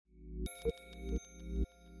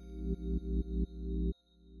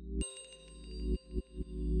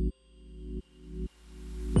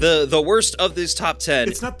the worst of this top 10.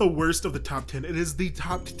 It's not the worst of the top 10. It is the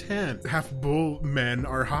top 10. Half bull men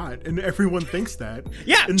are hot, and everyone thinks that.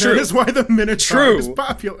 Yeah, and true. that is why the Minotaur is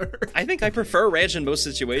popular. I think I prefer ranch in most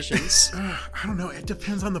situations. I don't know. It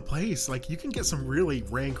depends on the place. Like, you can get some really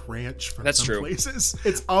rank ranch from some places.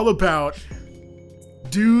 It's all about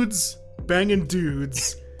dudes banging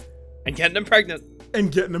dudes. And getting them pregnant.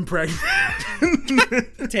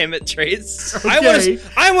 Damn it, Trace. Okay.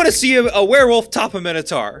 I want to see a werewolf top a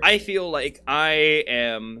Minotaur. I feel like I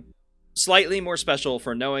am slightly more special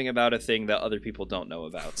for knowing about a thing that other people don't know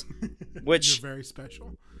about. Which... You're very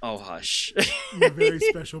special. Oh, hush. You're a very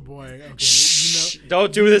special boy. Okay? Shh,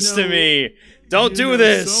 don't do this to me. Don't do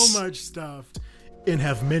this. So much stuff. In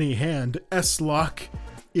have many hand, S-Lock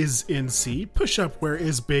is in sea. Push up where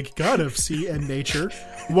is big god of sea and nature.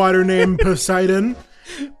 Water name Poseidon.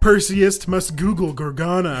 Perseus must Google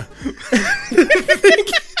Gorgona.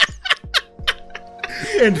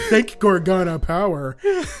 And think Gorgona power.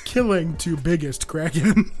 Killing two biggest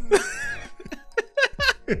kraken.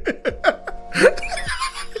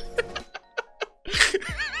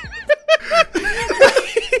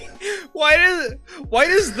 Why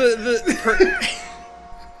does the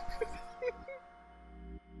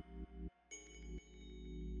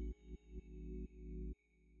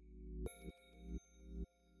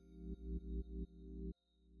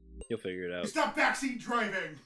You'll figure it out. Stop backseat driving!